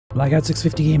Blackout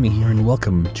 650 Gaming here, and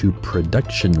welcome to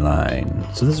Production Line.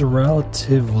 So this is a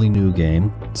relatively new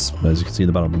game. It's, as you can see in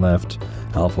the bottom left,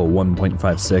 Alpha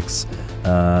 1.56.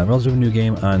 Relatively new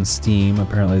game on Steam.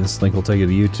 Apparently this link will take you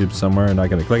to YouTube somewhere, and I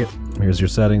gotta click it. Here's your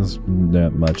settings.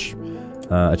 Not much.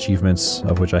 Achievements,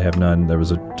 of which I have none. There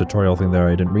was a tutorial thing there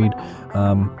I didn't read.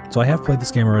 So I have played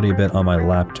this game already a bit on my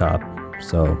laptop,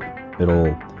 so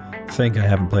it'll think I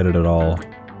haven't played it at all,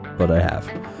 but I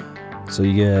have. So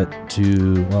you get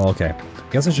to, well, okay.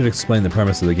 I guess I should explain the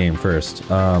premise of the game first.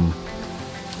 Sort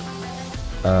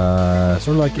of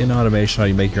like in automation, how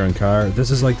you make your own car.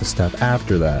 This is like the step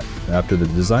after that. After the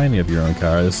designing of your own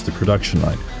car, this is the production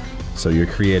line. So you're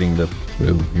creating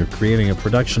a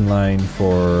production line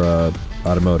for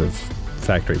automotive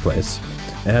factory place.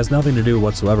 It has nothing to do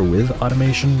whatsoever with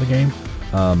automation in the game,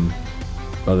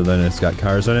 other than it's got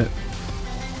cars in it.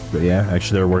 But yeah,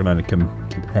 actually they're working on a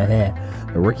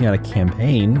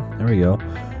campaign, there we go,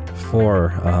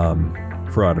 for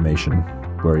automation,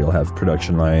 where you'll have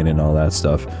production line and all that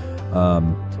stuff.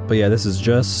 But yeah, this is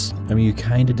just, I mean, you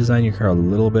kind of design your car a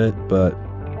little bit, but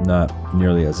not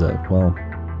nearly as well,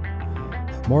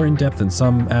 more in-depth in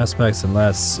some aspects and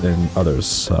less in others,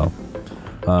 so.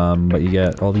 But you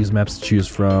get all these maps to choose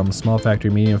from: small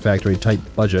factory, medium factory, tight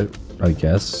budget, I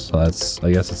guess. So that's,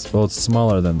 I guess it's, well, it's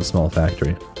smaller than the small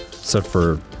factory, except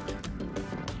for,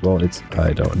 well, it's,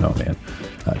 I don't know, man.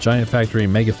 Giant factory,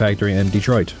 mega factory, and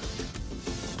Detroit.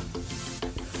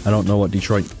 I don't know what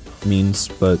Detroit means,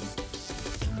 but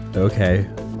okay.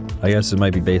 I guess it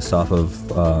might be based off of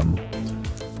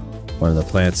one of the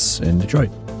plants in Detroit.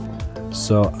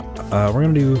 So we're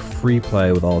gonna do free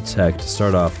play with all tech to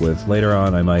start off with. Later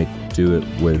on I might do it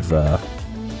with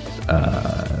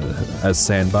as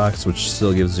sandbox, which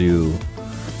still gives you,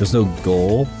 there's no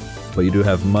goal, but you do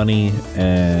have money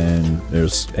and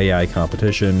there's AI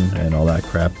competition and all that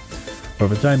crap. But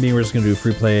for the time being, we're just gonna do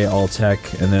free play, all tech,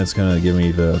 and then it's gonna give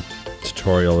me the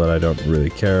tutorial that I don't really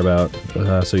care about.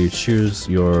 So you choose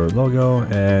your logo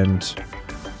and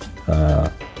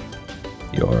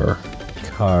your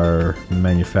car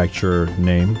manufacturer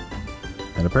name,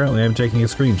 and apparently I'm taking a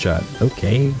screenshot.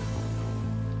 Okay.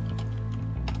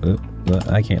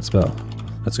 I can't spell.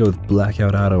 Let's go with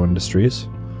Blackout Auto Industries.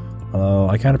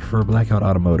 I kind of prefer Blackout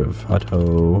Automotive.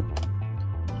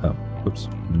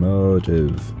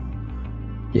 Motive.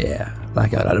 Yeah,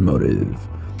 Blackout Automotive.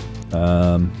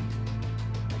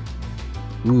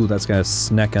 Ooh, that's got a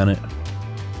snack on it.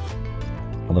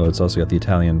 Although it's also got the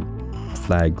Italian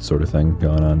flag sort of thing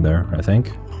going on there, I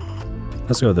think.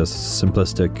 Let's go with this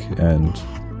simplistic and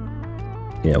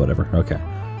yeah, whatever. Okay.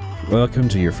 Welcome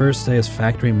to your first day as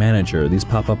factory manager. These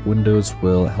pop-up windows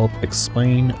will help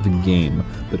explain the game,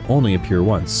 but only appear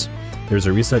once. There's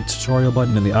a reset tutorial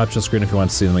button in the options screen if you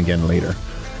want to see them again later.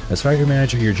 As factory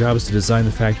manager, your job is to design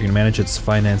the factory and manage its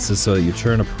finances so that you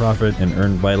turn a profit and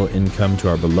earn vital income to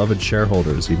our beloved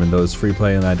shareholders, even though it's free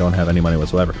play and I don't have any money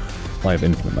whatsoever. Well, I have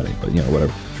infinite money, but you know,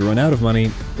 whatever. If you run out of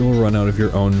money, you will run out of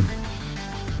your own...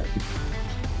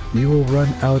 You will run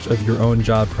out of your own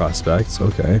job prospects,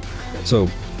 okay. So,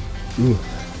 ooh,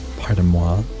 pardon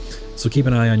moi. So keep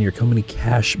an eye on your company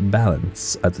cash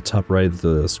balance at the top right of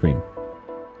the screen.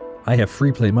 I have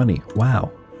free play money,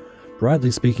 wow.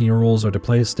 Broadly speaking, your roles are to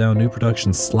place down new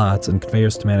production slots and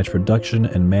conveyors to manage production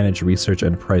and manage research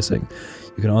and pricing.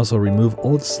 You can also remove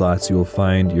old slots. You will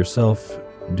find yourself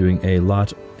doing a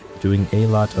lot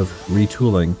of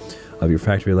retooling of your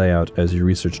factory layout as you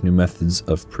research new methods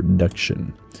of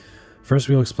production. First,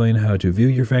 we'll explain how to view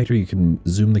your factory. You can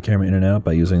zoom the camera in and out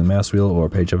by using the mouse wheel or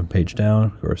page up and page down.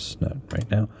 Of course, not right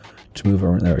now. To move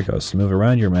around, there it goes. To move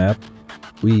around your map,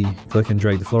 we click and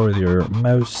drag the floor with your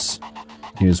mouse.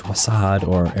 Use WASD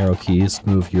or arrow keys to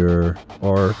move your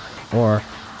or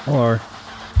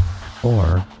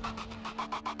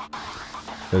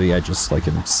the edges, like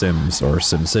in Sims or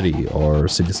SimCity or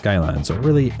City Skylines, or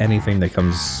really anything that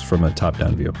comes from a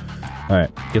top-down view.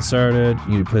 Alright, get started.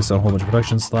 You place down a whole bunch of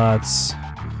production slots.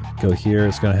 Go here,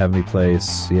 it's gonna have me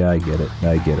place, yeah, I get it,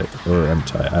 or I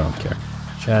don't care.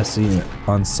 Chassis,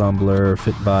 ensembler,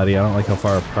 fit body. I don't like how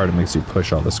far apart it makes you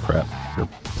push all this crap, or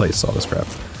place all this crap.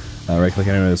 Right click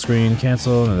anywhere on the screen,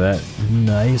 cancel, and that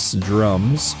nice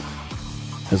drums.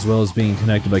 As well as being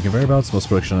connected by conveyor belts, most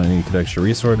production I need connection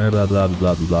resource, blah blah blah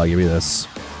blah blah blah. Give me this.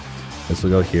 This will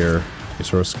go here.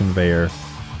 Resource conveyor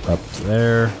up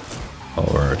there,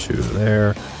 over to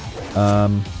there.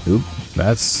 Oop,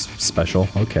 that's special.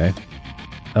 Okay.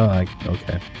 Oh,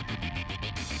 okay.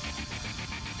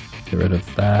 Get rid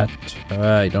of that.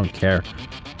 I don't care.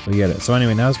 We get it. So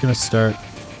anyway, now it's gonna start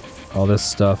all this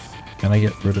stuff. Can I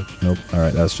get rid of... Nope.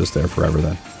 Alright, that's just there forever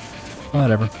then.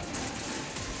 Whatever.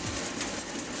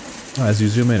 As you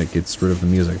zoom in, it gets rid of the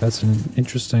music. That's an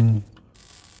interesting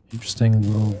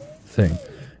little thing.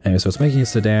 Anyway, so it's making a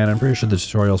sedan. I'm pretty sure the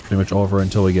tutorial's pretty much over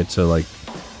until we get to, like,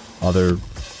 other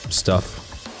stuff.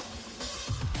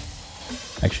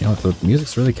 Actually, you know what? The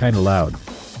music's really kind of loud.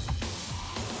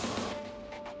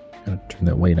 Gotta turn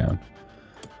that way down.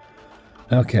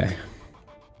 Okay.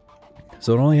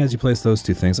 So it only has you place those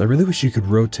two things. I really wish you could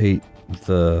rotate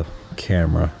the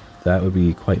camera. That would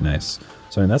be quite nice.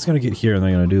 So I mean, that's going to get here and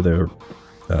they're going to do their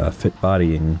fit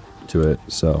bodying to it.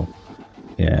 So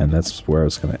yeah, and that's where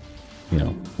it's going to, you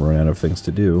know, run out of things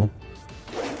to do.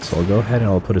 So I'll go ahead and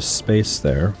I'll put a space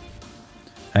there.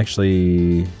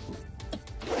 Actually,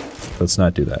 let's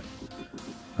not do that.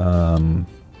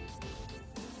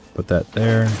 Put that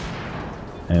there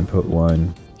and put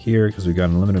one here because we've got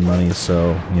unlimited money,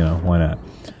 so, you know, why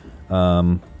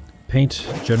not? Paint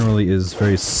generally is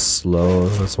very slow,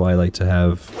 that's why I like to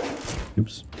have,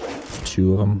 oops,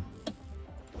 two of them.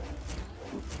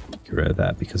 Get rid of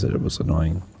that because it was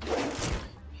annoying.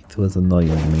 It was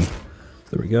annoying me.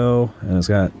 There we go, and it's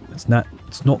not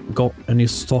got any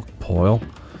stockpile.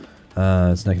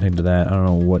 It's not connected to that. I don't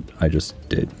know what I just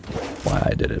did, why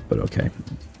I did it, but okay.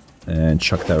 And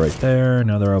chuck that right there.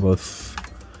 Now they're all both...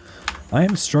 I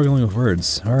am struggling with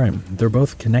words. Alright, they're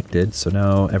both connected, so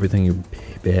now everything...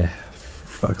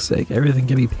 For fuck's sake, everything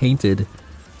can be painted.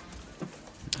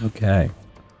 Okay.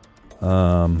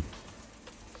 Let's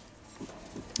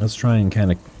try and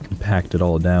kind of compact it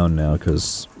all down now,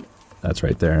 because that's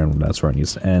right there, and that's where it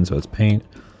needs to end. So it's paint.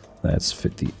 That's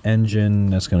fit the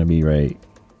engine. That's going to be right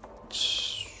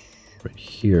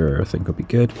here, I think will be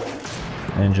good.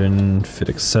 Engine, fit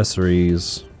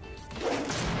accessories.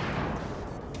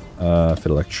 Fit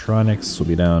electronics will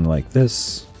be down like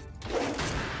this.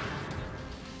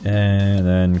 And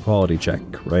then quality check,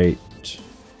 right?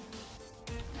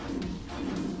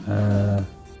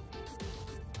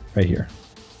 Right here.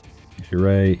 You're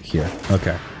right here.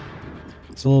 Okay.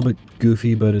 It's a little bit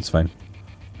goofy, but it's fine.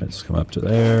 Let's come up to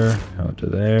there, go to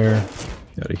there,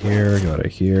 go to here,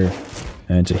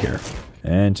 and to here,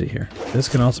 and to here. This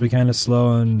can also be kind of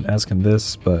slow, and as can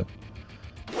this, but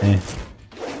eh.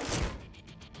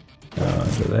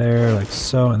 To there, like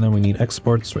so, and then we need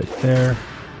exports right there,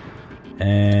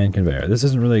 and conveyor. This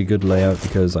isn't really a good layout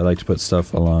because I like to put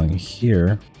stuff along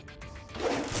here,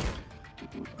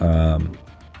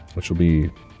 which will be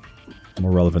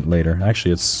more relevant later.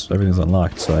 Actually, everything's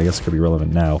unlocked, so I guess it could be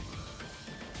relevant now.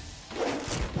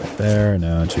 Right there,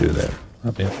 now to there.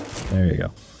 Oh, yeah, there you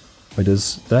go. Wait,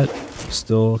 does that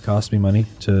still cost me money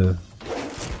to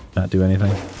not do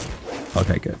anything?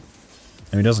 Okay, good.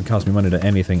 I mean, it doesn't cost me money to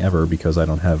anything ever because I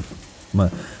don't have...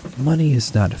 Money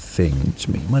is not a thing to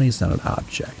me. Money is not an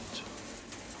object.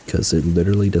 Because it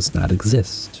literally does not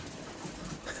exist.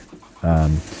 So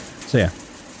yeah.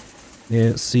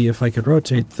 Yeah, see, if I could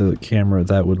rotate the camera,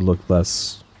 that would look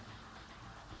less...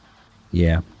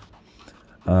 Yeah.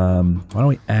 Why don't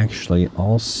we actually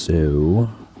also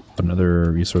put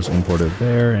another resource importer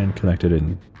there and connect it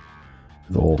in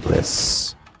with all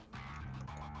this.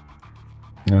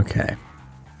 Okay.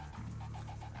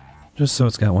 Just so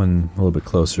it's got one a little bit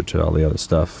closer to all the other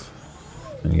stuff.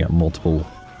 And you got multiple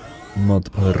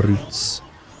routes.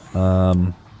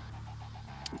 Yep,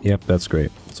 that's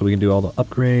great. So we can do all the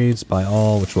upgrades, buy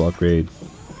all, which will upgrade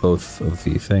both of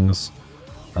the things.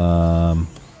 So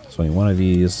only one of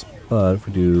these, but if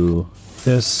we do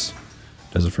this,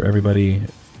 does it for everybody?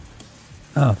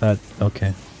 Oh, that,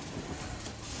 okay.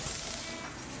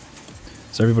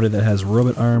 So everybody that has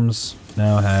robot arms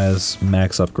now has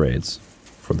max upgrades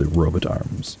for the robot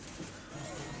arms.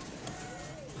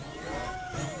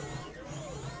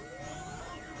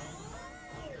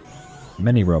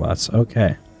 Many robots,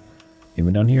 okay.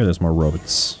 Even down here there's more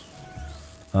robots.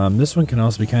 This one can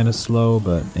also be kind of slow,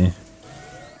 but eh.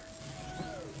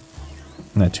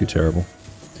 Not too terrible.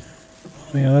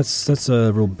 But yeah, that's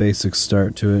a real basic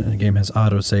start to it. The game has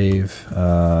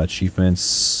autosave,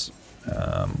 achievements,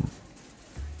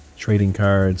 trading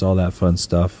cards, all that fun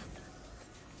stuff.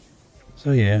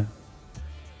 So yeah.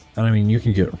 And I mean, you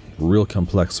can get real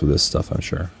complex with this stuff, I'm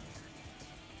sure.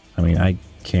 I mean, I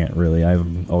can't really.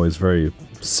 I'm always very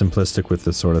simplistic with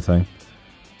this sort of thing.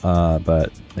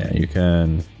 But yeah, you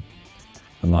can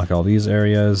unlock all these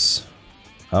areas.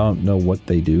 I don't know what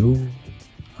they do.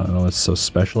 I don't know what's so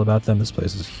special about them. This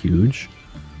place is huge.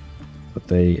 But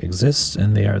they exist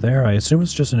and they are there. I assume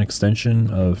it's just an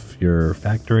extension of your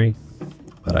factory.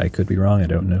 But I could be wrong, I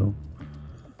don't know.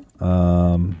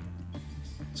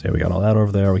 So yeah, we got all that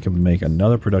over there. We can make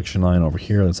another production line over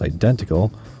here that's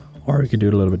identical. Or we could do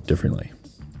it a little bit differently.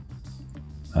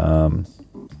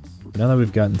 Now that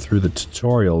we've gotten through the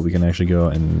tutorial, we can actually go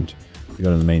and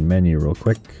go to the main menu real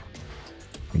quick.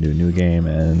 We can do a new game,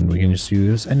 and we can just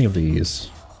use any of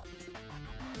these.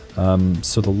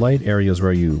 So the light area is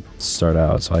where you start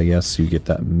out, so I guess you get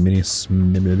that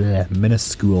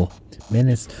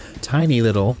tiny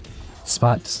little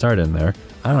spot to start in there.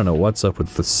 I don't know what's up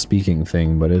with the speaking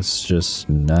thing, but it's just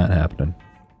not happening.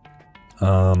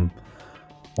 Why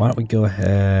don't we go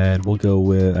ahead, we'll go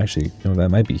with, actually, no, that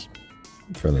might be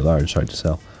fairly large, hard to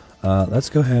tell. Let's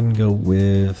go ahead and go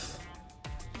with,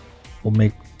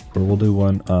 we'll do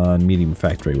one on medium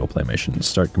factory roleplay mission.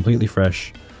 Start completely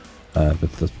fresh,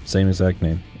 with the same exact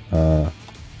name.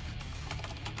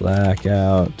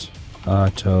 Blackout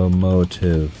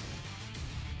Automotive.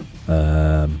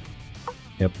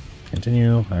 Yep,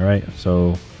 continue. Alright,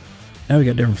 so now we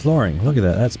got different flooring. Look at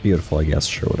that, that's beautiful, I guess.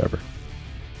 Sure, whatever.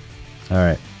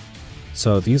 Alright,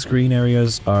 so these green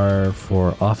areas are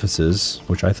for offices,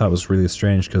 which I thought was really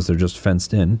strange because they're just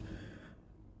fenced in.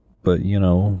 But, you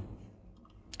know,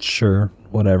 sure,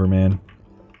 whatever, man.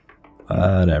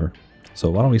 Whatever. So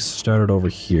why don't we start it over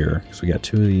here? Because we got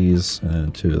 2 of these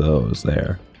and 2 of those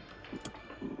there.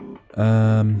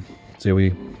 So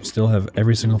we still have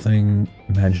every single thing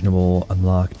imaginable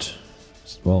unlocked.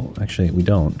 Well, actually, we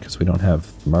don't, because we don't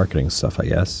have marketing stuff, I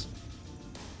guess.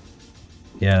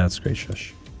 Yeah, that's great,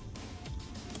 shush.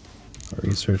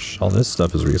 Research, all this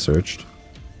stuff is researched.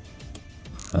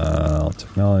 All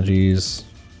technologies,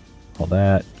 all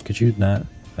that. Could you not?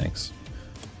 Thanks.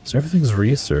 So everything's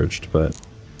researched, but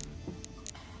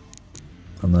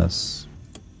unless,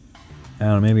 I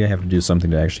don't know, maybe I have to do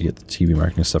something to actually get the TV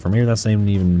marketing stuff, or maybe that's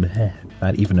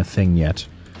not even a thing yet.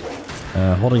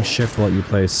 Holding shift will let you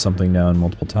place something down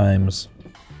multiple times.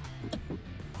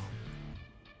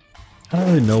 I don't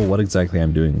really know what exactly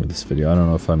I'm doing with this video. I don't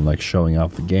know if I'm like showing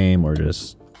off the game or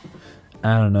just,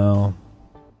 I don't know,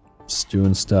 just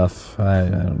doing stuff. I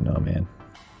don't know, man.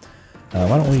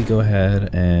 Why don't we go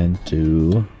ahead and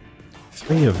do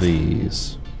 3 of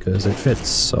these, because it fits,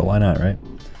 so why not, right?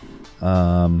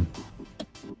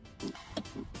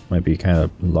 Might be kind of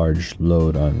large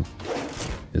load on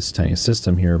this tiny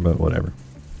system here, but whatever.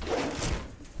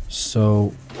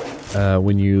 So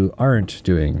when you aren't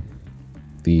doing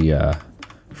the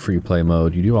free play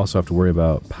mode, you do also have to worry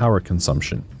about power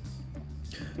consumption.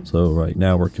 So right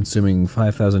now we're consuming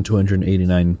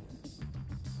 5,289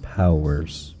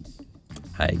 powers,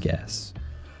 I guess.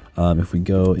 If we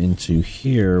go into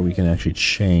here, we can actually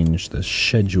change the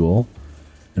schedule,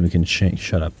 and we can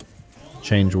change what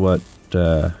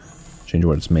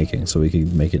it's making. So we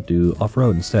can make it do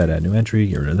off-road instead. Add new entry,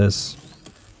 get rid of this.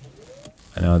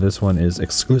 I know this one is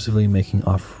exclusively making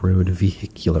off-road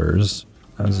vehiculars.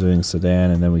 I was doing sedan,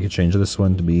 and then we could change this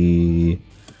one to be,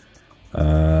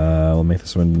 we'll make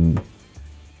this one,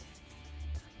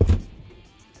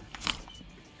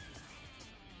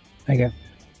 there you go.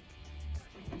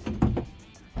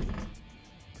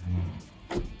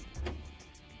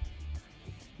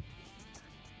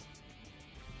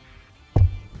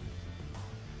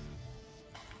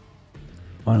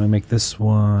 Why don't I make this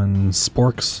one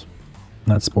sporks?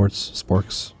 Not sports,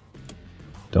 sporks.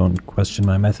 Don't question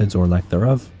my methods or lack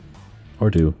thereof. Or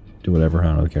do. Do whatever,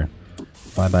 I don't care.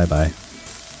 Buy, buy, buy.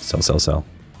 Sell, sell, sell.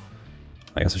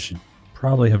 I guess I should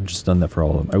probably have just done that for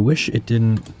all of them. I wish it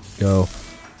didn't go,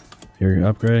 you're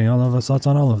upgrading all of the slots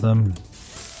on all of them.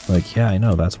 Like, yeah, I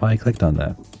know, that's why I clicked on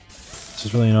that. This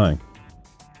is really annoying.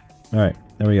 Alright,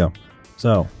 there we go.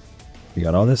 So, we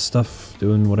got all this stuff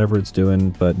doing whatever it's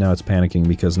doing, but now it's panicking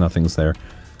because nothing's there.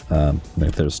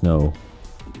 Like there's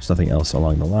nothing else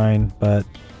along the line, but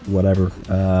whatever.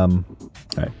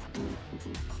 Alright.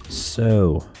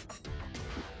 So,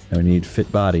 now we need fit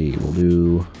body.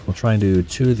 We'll try and do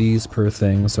 2 of these per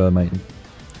thing, so I might,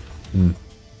 I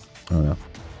don't know.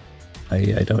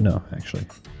 I don't know, actually.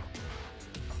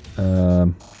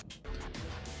 Let's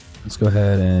go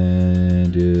ahead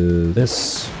and do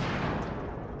this.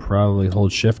 Probably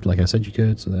hold shift like I said you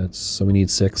could, so we need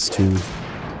 6, 2,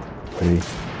 3,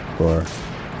 4,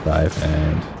 5,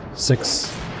 and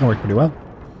 6. That worked pretty well.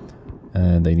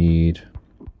 And they need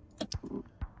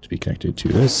to be connected to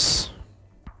this.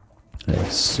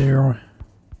 Like 0.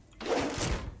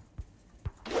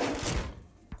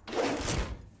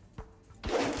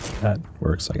 That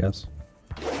works, I guess.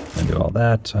 And do all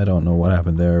that. I don't know what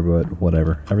happened there, but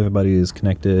whatever. Everybody is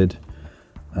connected.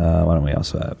 Why don't we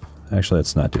also have... Actually,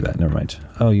 let's not do that. Never mind.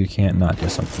 Oh, you can't not do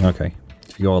something. Okay.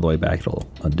 If you go all the way back, it'll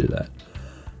undo that.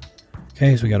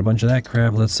 Okay, so we got a bunch of that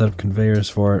crap. Let's set up conveyors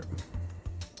for it.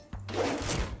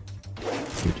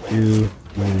 You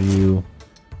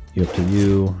up to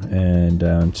you, and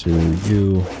down to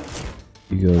you.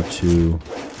 You go to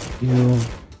you.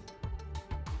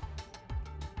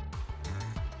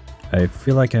 I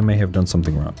feel like I may have done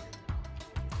something wrong.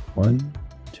 1,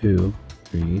 2,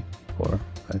 3, 4,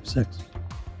 5, 6.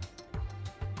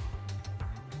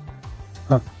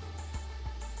 Huh.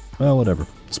 Well, whatever.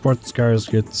 Sports cars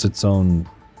gets its own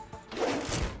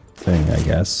thing, I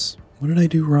guess. What did I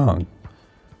do wrong?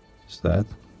 Is that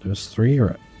there's 3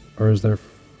 or is there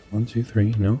 1, 2,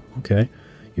 3? No? Okay.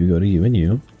 You go to you and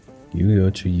you. You go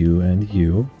to you and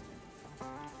you.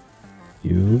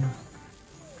 You.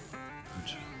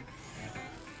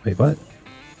 Wait, what?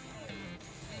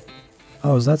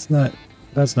 Oh, that's not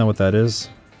what that is.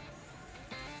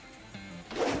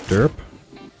 Derp?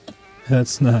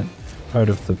 That's not part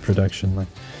of the production line.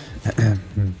 There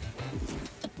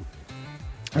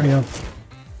we go.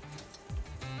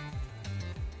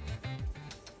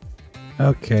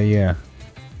 Okay, yeah.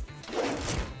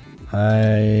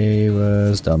 I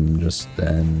was dumb just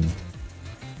then.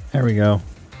 There we go.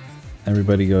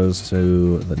 Everybody goes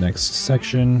to the next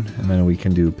section, and then we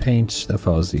can do paint. That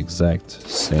follows the exact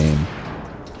same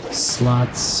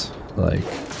slots, like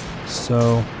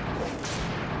so.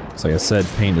 So like I said,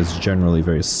 paint is generally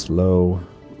very slow.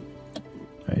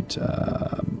 Right,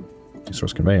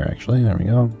 resource conveyor, actually. There we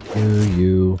go.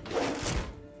 You.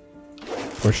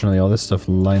 Fortunately, all this stuff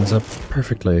lines up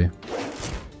perfectly.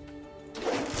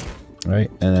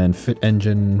 Right, and then fit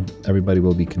engine, everybody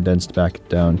will be condensed back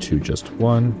down to just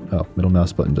 1. Oh, middle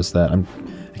mouse button does that. I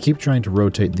keep trying to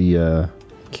rotate the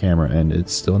camera and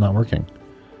it's still not working.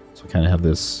 So I kind of have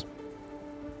this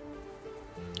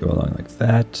go along like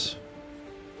that.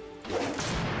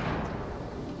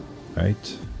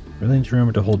 Right, really need to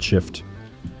remember to hold shift.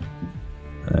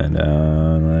 And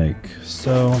down like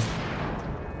so.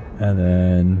 And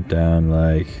then down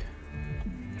like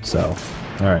so.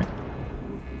 Alright.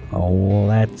 Oh,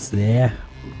 that's there.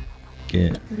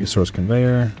 Get resource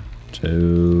conveyor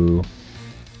to...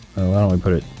 Oh, why don't we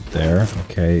put it there?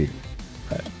 Okay.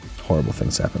 Horrible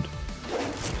things happened.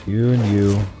 You and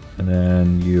you, and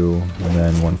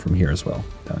then one from here as well.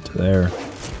 Down to there.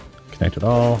 Connect it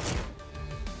all.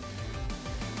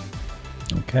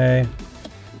 Okay.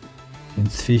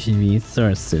 Insufficient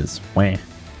resources. Wah.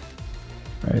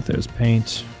 Alright, there's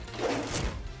paint.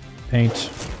 Paint.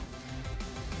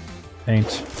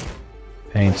 Paint.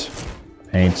 Paint.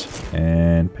 Paint.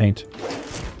 And paint.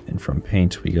 And from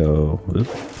paint we go... Whoop.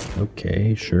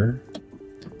 Okay, sure.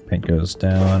 Paint goes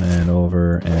down and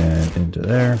over and into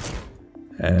there.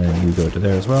 And you go to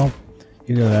there as well.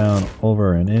 You go down,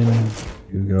 over and in.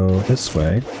 You go this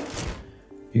way.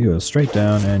 You go straight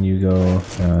down and you go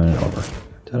down and over.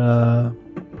 Ta-da!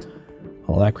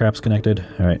 All that crap's connected.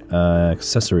 Alright,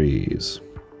 accessories.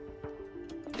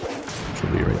 Which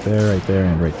will be right there,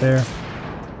 and right there.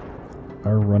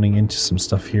 Are running into some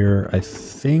stuff here. I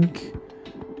think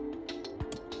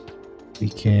we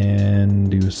can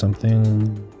do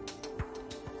something.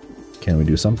 Can we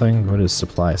do something? What is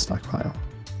supply stockpile?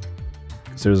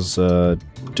 Because there's a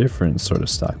different sort of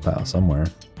stockpile somewhere.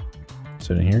 Is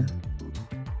it in here?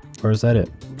 Or is that it?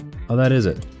 Oh, that is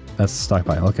it. That's the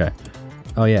stockpile. Okay.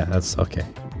 Oh yeah, that's okay.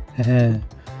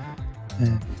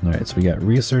 Alright, so we got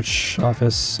research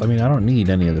office. I mean, I don't need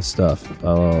any of this stuff.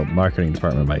 Oh, marketing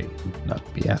department might not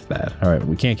be half bad. Alright,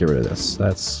 we can't get rid of this.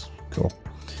 That's cool.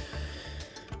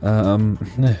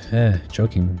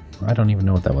 Choking. I don't even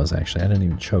know what that was, actually. I didn't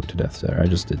even choke to death there. I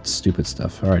just did stupid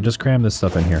stuff. Alright, just cram this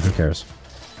stuff in here. Who cares?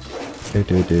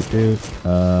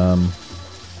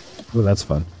 Ooh, that's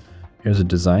fun. Here's a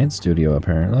design studio,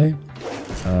 apparently.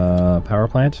 Power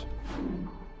plant.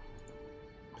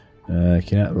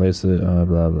 Cannot place the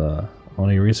blah blah.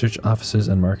 Only research offices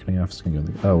and marketing offices can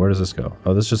go. Oh, where does this go?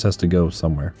 Oh, this just has to go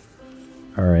somewhere.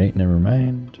 Alright, never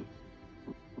mind.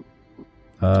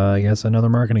 I guess another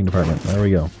marketing department. There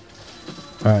we go.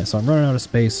 Alright, so I'm running out of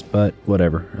space, but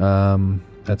whatever.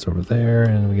 That's over there,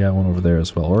 and we got one over there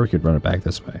as well. Or we could run it back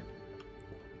this way.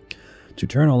 To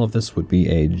turn all of this would be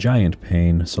a giant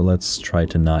pain, so let's try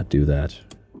to not do that.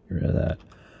 Get rid of that.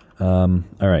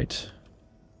 Alright.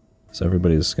 So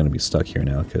everybody's going to be stuck here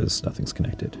now because nothing's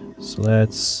connected. So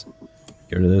let's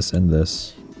get rid of this and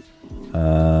this.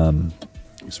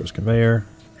 Resource conveyor.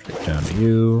 Straight down to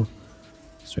you.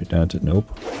 Straight down to...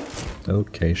 Nope.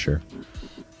 Okay, sure.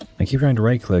 I keep trying to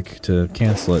right click to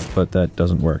cancel it, but that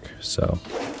doesn't work. So,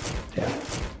 yeah.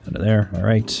 Down to there.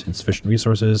 Alright. Insufficient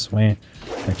resources. Wah.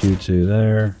 Connect you to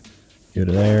there. You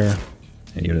to there.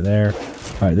 And you to there.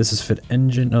 Alright, this is fit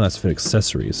engine. No, that's fit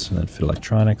accessories. And then fit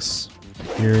electronics.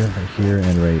 Right here,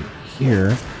 and right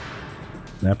here.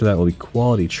 And after that will be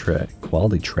quality trek.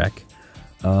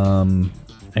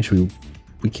 Actually,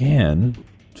 we can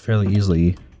fairly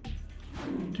easily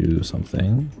do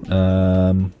something.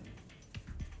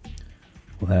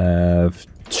 We'll have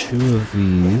 2 of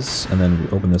these, and then we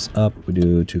open this up. We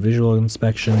do 2 visual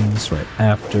inspections right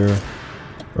after.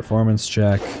 Performance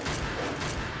check.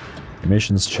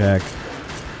 Emissions check.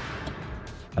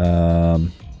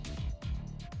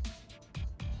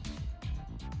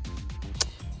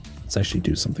 Let's actually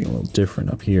do something a little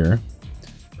different up here.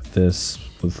 With this,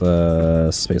 with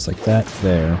space like that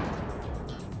there.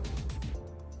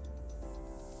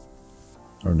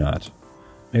 Or not.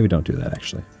 Maybe don't do that,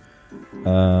 actually.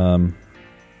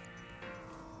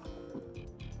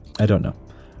 I don't know.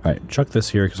 Alright, chuck this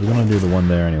here, because we're going to do the one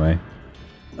there anyway.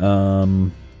 I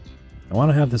want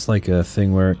to have this like a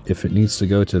thing where if it needs to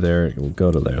go to there, it will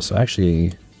go to there. So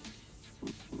actually,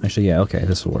 yeah, okay,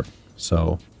 this will work.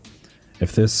 So,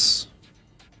 if this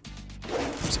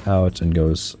comes out and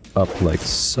goes up like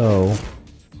so,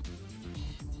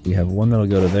 we have one that'll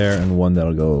go to there and one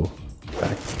that'll go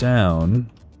back down.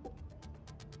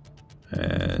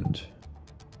 And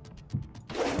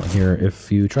here,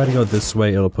 if you try to go this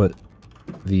way, it'll put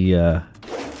the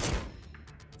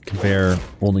conveyor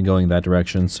only going that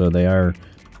direction, so they are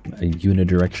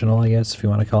unidirectional, I guess, if you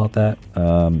want to call it that.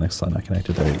 Next slide not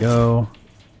connected. There you go.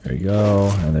 There you go.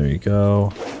 And there you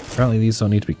go. Apparently these don't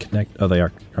need to be connected. Oh, they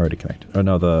are already connected. Oh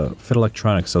no, the Fit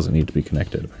Electronics doesn't need to be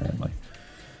connected, apparently.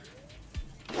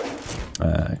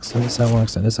 Extend this out one,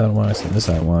 extend this out one, extend this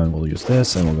out one. We'll use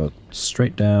this, and we'll go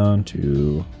straight down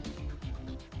to...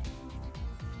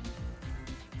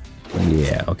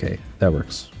 Yeah, okay, that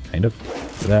works, kind of.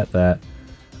 That.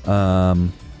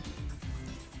 Down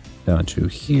to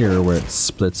here, where it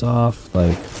splits off,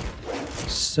 like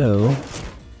so.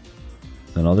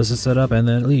 Then all this is set up, and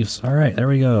then it leaves. Alright, there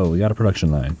we go. We got a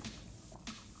production line.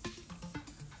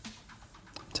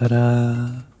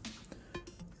 Ta-da!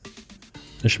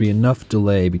 There should be enough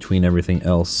delay between everything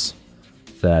else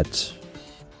that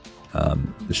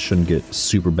this shouldn't get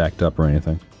super backed up or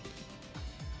anything.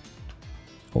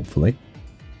 Hopefully.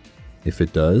 If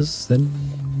it does,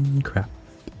 then crap.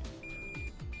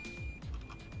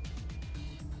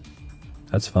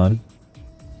 That's fun.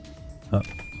 Oh,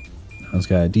 now it's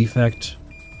got a defect.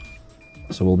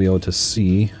 So we'll be able to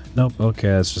see. Nope, okay,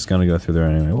 it's just gonna go through there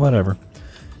anyway. Whatever.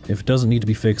 If it doesn't need to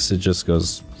be fixed, it just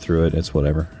goes through it. It's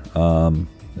whatever.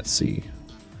 Let's see.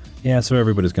 Yeah, so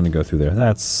everybody's gonna go through there.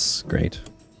 That's great.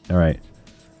 Alright.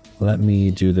 Let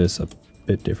me do this a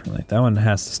bit differently. That one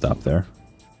has to stop there.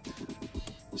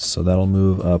 So that'll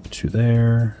move up to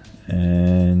there,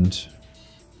 and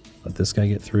let this guy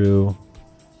get through,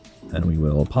 and we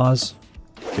will pause,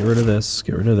 get rid of this,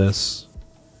 get rid of this,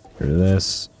 get rid of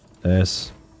this,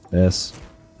 this,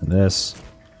 and this.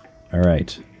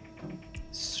 Alright.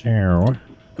 So, now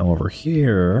over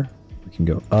here, we can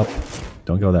go up.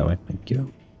 Don't go that way, thank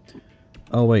you.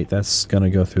 Oh wait, that's gonna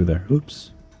go through there.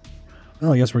 Oops.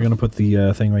 Well, I guess we're gonna put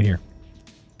the thing right here.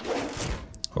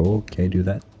 Okay, do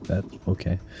that. That's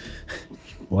okay.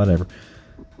 Whatever.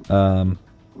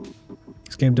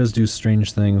 This game does do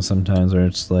strange things sometimes where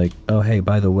it's like, oh hey,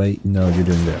 by the way, no, you're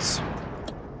doing this.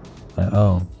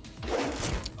 Oh.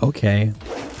 Okay.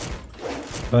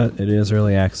 But it is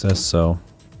early access, so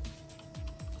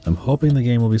I'm hoping the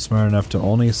game will be smart enough to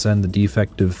only send the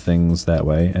defective things that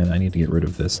way, and I need to get rid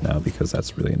of this now because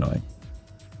that's really annoying.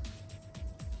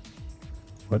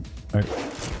 What?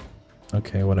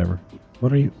 Okay, whatever.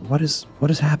 What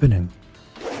is happening?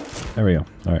 There we go.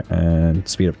 Alright, and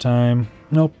speed up time.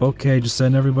 Nope, okay, just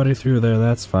send everybody through there,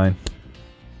 that's fine.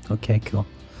 Okay, cool.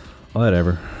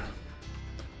 Whatever.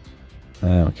 I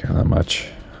don't care that much.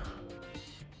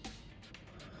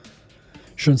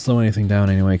 Shouldn't slow anything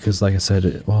down anyway, because like I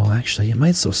said, well, actually, it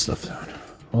might slow stuff down.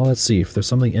 Well, let's see. If there's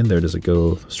something in there, does it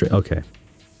go straight? Okay.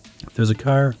 If there's a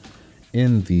car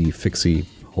in the fixie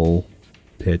hole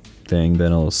pit thing,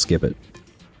 then I'll skip it.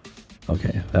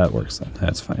 Okay, that works then.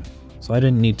 That's fine. So I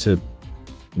didn't need to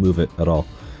move it at all.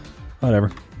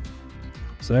 Whatever.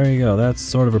 So there you go. That's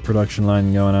sort of a production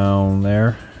line going on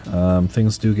there.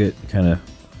 Things do get kind of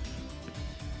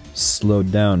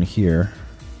slowed down here.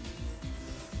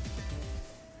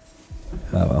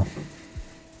 Oh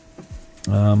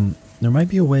well. There might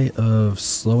be a way of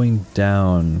slowing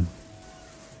down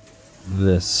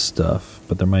this stuff,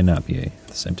 but there might not be at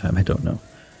the same time. I don't know.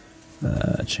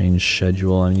 Change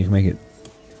schedule, and you can make it.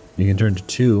 You can turn to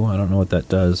 2. I don't know what that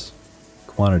does.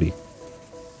 Quantity.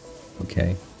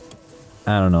 Okay.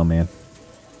 I don't know, man.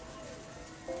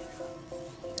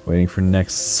 Waiting for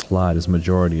next slot is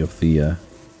majority of the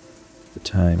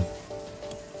time.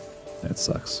 That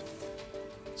sucks.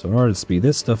 So in order to speed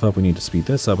this stuff up, we need to speed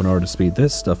this up. In order to speed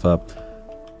this stuff up,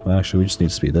 Well, actually, we just need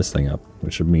to speed this thing up,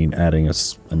 which would mean adding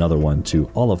us another one to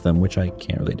all of them, which I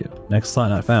can't really do. Next slot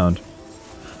not found.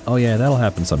 Oh yeah, that'll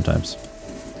happen sometimes.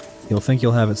 You'll think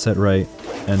you'll have it set right,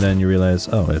 and then you realize,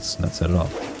 oh, it's not set at all.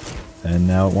 And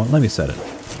now it won't let me set it.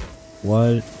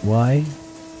 What? Why?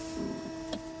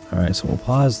 Alright, so we'll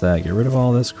pause that, get rid of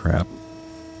all this crap.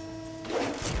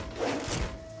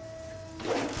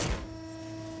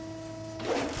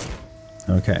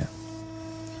 Okay.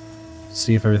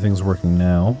 See if everything's working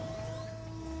now.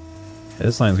 Yeah,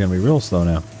 this line's gonna be real slow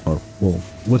now. Or, well,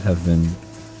 would have been.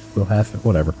 Will have,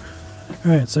 whatever.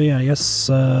 Alright, so yeah, I guess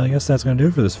that's gonna do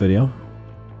it for this video.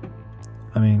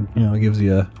 I mean, you know, it gives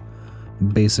you a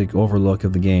basic overlook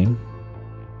of the game.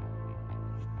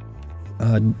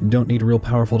 Don't need a real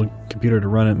powerful computer to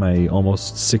run it. My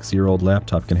almost 6-year-old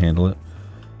laptop can handle it.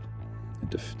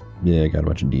 Yeah, I got a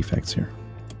bunch of defects here.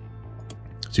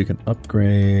 So you can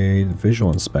upgrade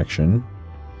visual inspection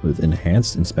with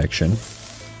enhanced inspection.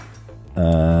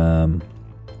 Apparently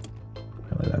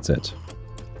that's it.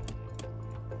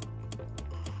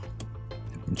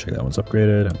 Check that one's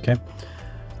upgraded. Okay.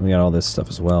 And we got all this stuff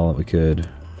as well that we could...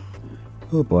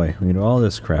 Oh boy, we can do all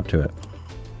this crap to it.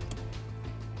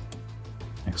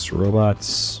 Extra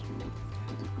robots.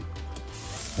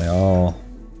 I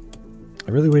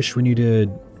really wish when you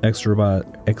did Extra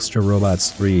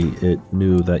Robots 3, it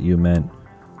knew that you meant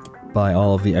buy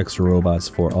all of the extra robots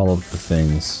for all of the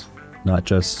things. Not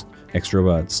just Extra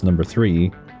Robots number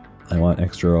 3. I want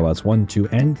Extra Robots 1, 2,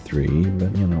 and 3,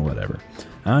 but you know, whatever.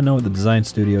 I don't know what the design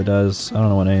studio does. I don't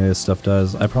know what any of this stuff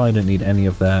does. I probably didn't need any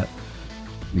of that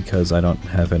because I don't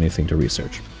have anything to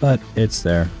research. But it's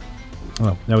there.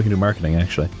 Oh, now we can do marketing,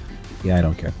 actually. Yeah, I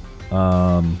don't care.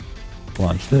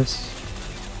 Launch this.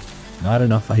 Not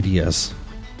enough ideas.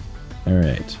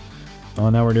 Alright.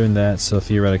 Well, now we're doing that, so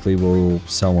theoretically we'll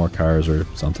sell more cars or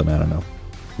something, I don't know.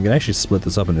 We could actually split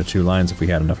this up into 2 lines if we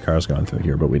had enough cars going through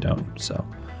here, but we don't, so.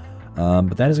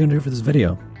 But that is going to do it for this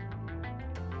video.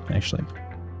 Actually.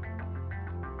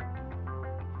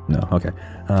 No, okay.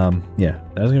 Yeah,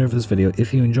 that is going to do it for this video.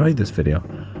 If you enjoyed this video,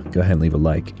 go ahead and leave a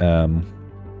like.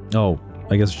 Oh,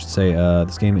 I guess I should say,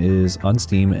 this game is on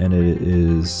Steam, and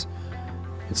it's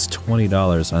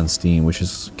 $20 on Steam, which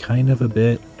is kind of a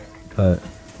bit, but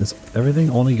is everything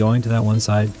only going to that one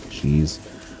side? Jeez.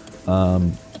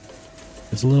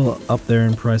 It's a little up there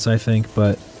in price, I think,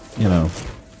 but, you know,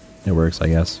 it works, I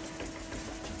guess.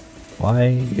 Why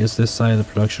is this side of the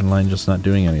production line just not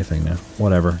doing anything now?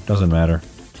 Whatever, doesn't matter.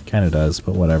 Kinda does,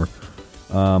 but whatever.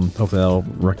 Hopefully that'll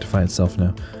rectify itself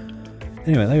now.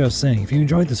 Anyway, like I was saying, if you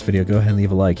enjoyed this video, go ahead and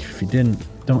leave a like. If you didn't,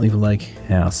 don't leave a like,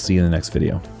 and I'll see you in the next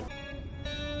video.